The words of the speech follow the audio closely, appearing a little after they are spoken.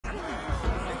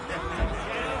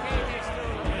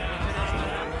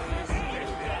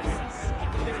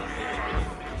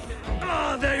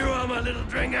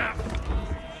Springer.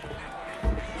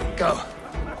 Go.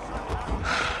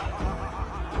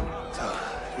 So,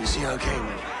 you see our king?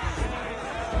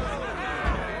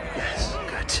 Yes,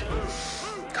 good.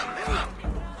 Come, Eva.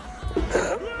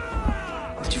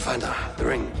 Did you find the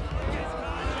ring?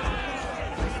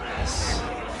 Yes.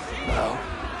 Now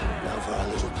for our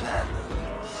little plan.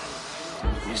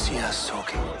 When you see us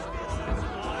talking,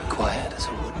 be quiet as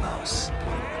a wood mouse,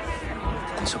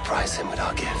 and surprise him with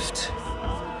our gift.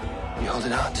 You hold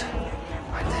it out,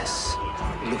 like this.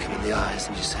 You look him in the eyes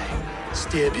and you say,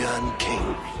 Styrbjörn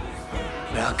King,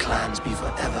 may our clans be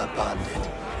forever bonded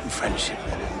in friendship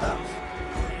and in love.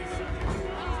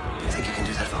 Do you think you can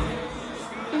do that for me?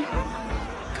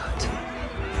 Good.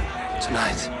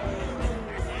 Tonight,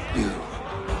 you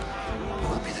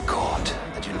will be the cord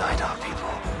that unite our people.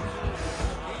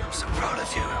 I'm so proud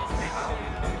of you, Eva.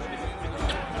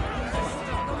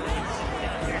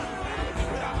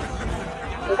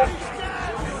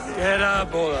 Get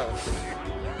up, Olaf.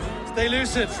 Stay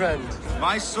lucid, friend.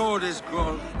 My sword is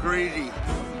grown greedy.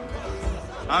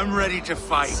 I'm ready to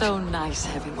fight. So nice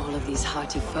having all of these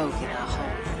hearty folk in our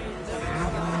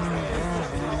home.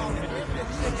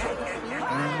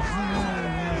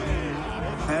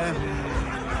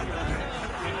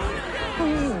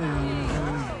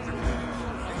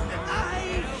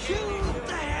 I chewed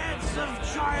the heads of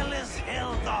joyless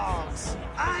hill dogs.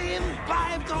 I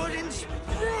imbibed Odin's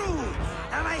brew,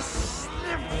 and I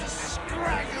snipped the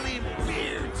scraggly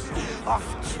beards of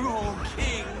true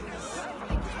kings.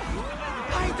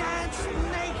 I danced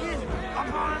naked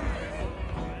upon...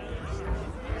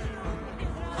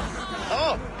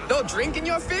 Oh, no drink in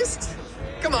your fist?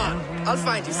 Come on, I'll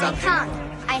find you I something. can't.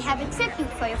 I have a tribute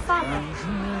for your father.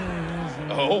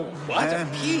 Oh, what a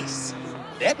piece.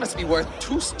 That must be worth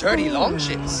 2 sturdy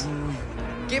longships.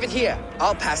 Give it here,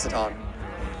 I'll pass it on.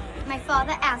 My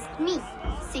father asked me,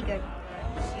 Sigurd.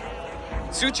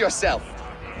 Suit yourself.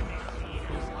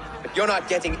 But you're not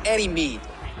getting any mead.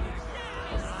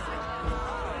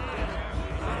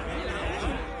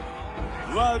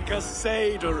 Like a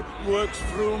satyr works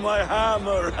through my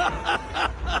hammer.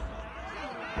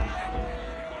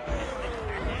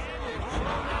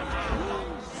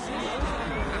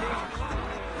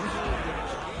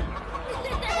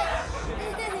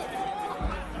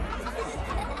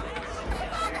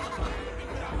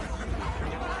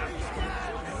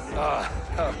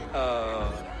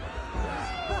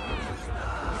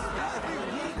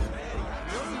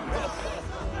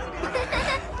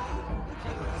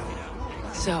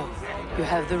 So, you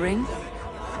have the ring?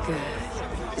 Good.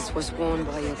 This was worn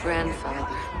by your grandfather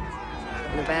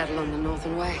in a battle on the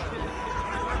Northern Way.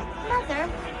 Mother,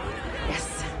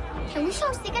 Yes, can we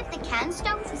show Sigurd the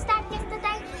canstones we stacked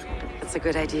yesterday? that's a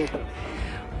good idea.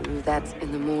 We'll do that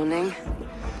in the morning.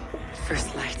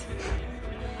 First light.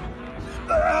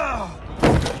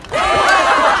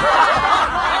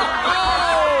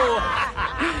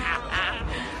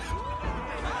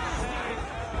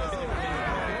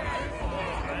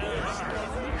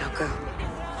 Now go.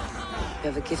 You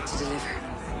have a gift to deliver.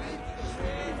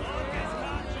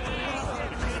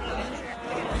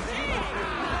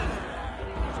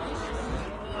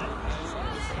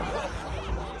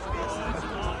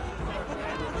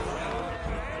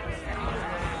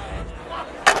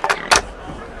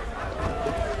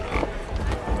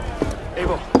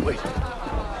 Abel, wait.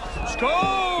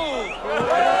 Skål!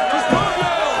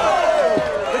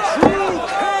 The true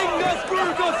king of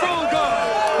Burgerfolga!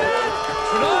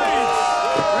 Tonight,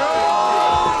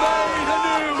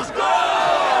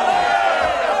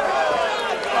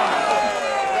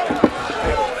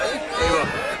 we all made anew.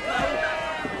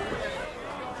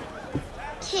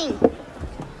 King,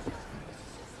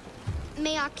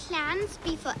 may our clans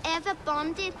be forever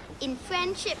bonded in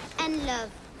friendship and love.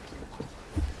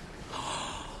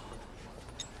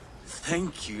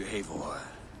 Thank you, Eivor.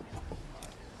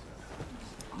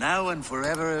 Now and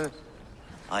forever,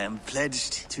 I am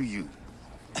pledged to you.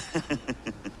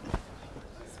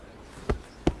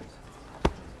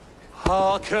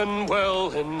 Hearken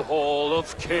well in Hall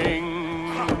of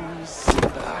Kings.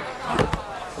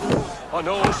 On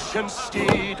ocean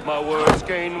steed my words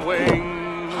gain wings.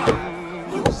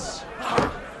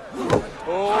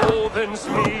 Odin's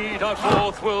mead I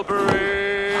forth will bring.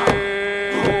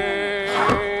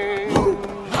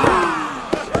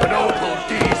 The noble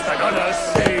deeds they're gonna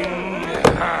sing.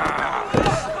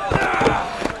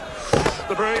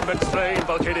 The brave men slain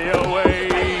Valkyria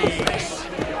waits.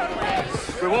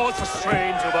 Rewards for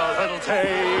strange of our little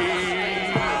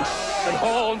takes. And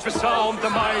horns resound the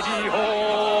mighty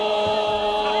horn.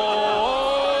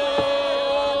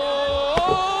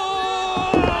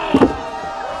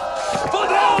 For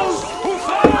those who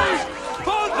fight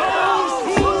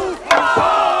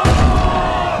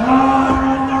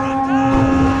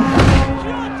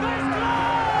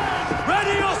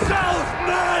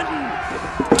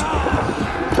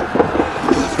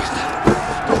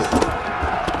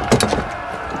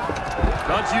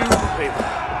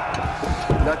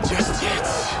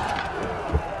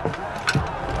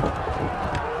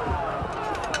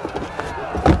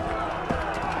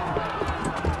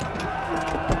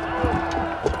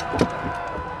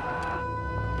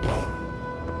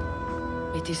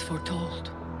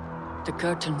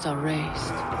curtains are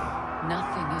raised.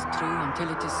 Nothing is true until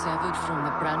it is severed from the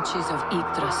branches of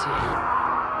Yggdrasil.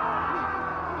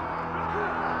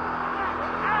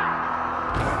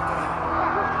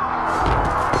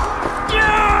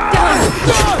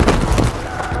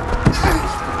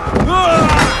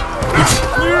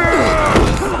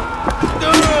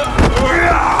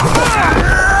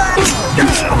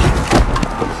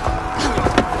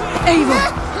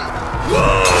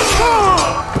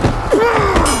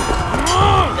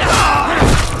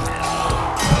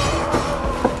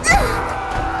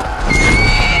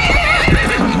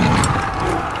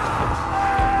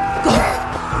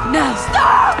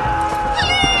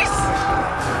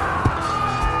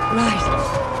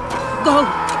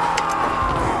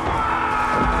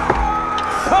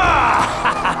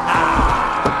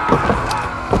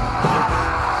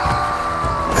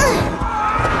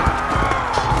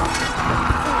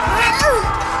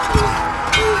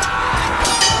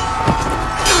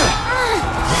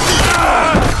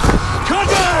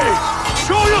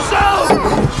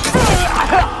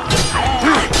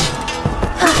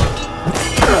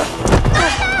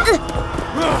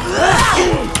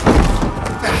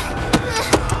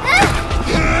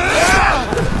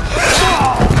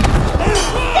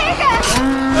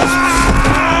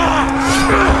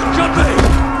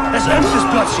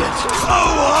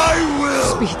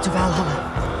 Speed to Valhalla.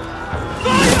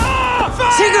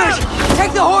 Sigurd!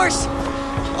 Take the horse!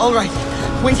 All right,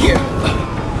 wait here.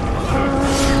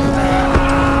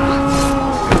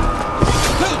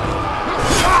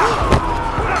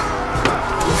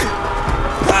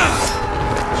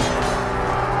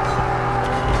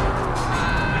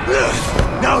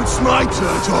 Now it's my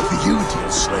turn to offer you,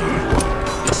 dear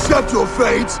slave. Accept your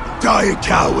fate, die a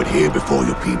coward here before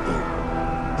your people,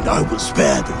 and I will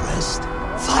spare the rest.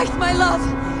 Fight, my love!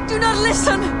 Do not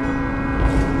listen!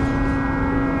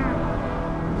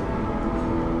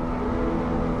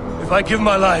 If I give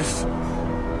my life,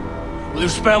 will you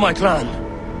spare my clan?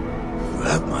 You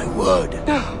have my word.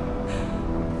 No.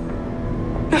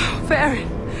 No, Aaron.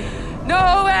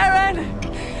 No, Aaron!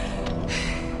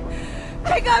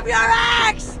 Pick up your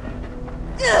axe!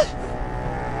 Ugh.